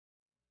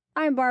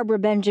I'm Barbara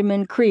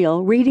Benjamin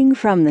Creel, reading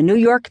from the New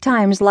York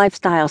Times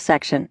Lifestyle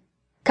section.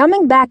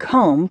 Coming Back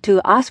Home to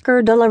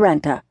Oscar de la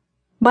Renta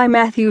by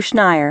Matthew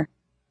Schneier.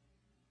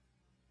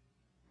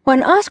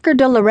 When Oscar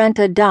de la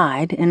Renta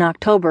died in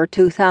October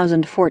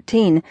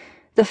 2014,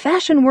 the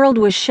fashion world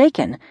was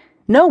shaken,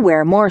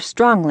 nowhere more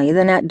strongly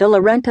than at de la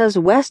Renta's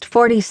West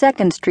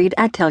 42nd Street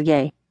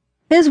atelier.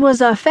 His was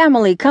a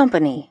family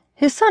company.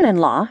 His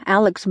son-in-law,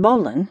 Alex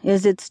Bolin,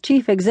 is its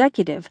chief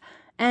executive,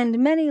 and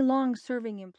many long-serving employees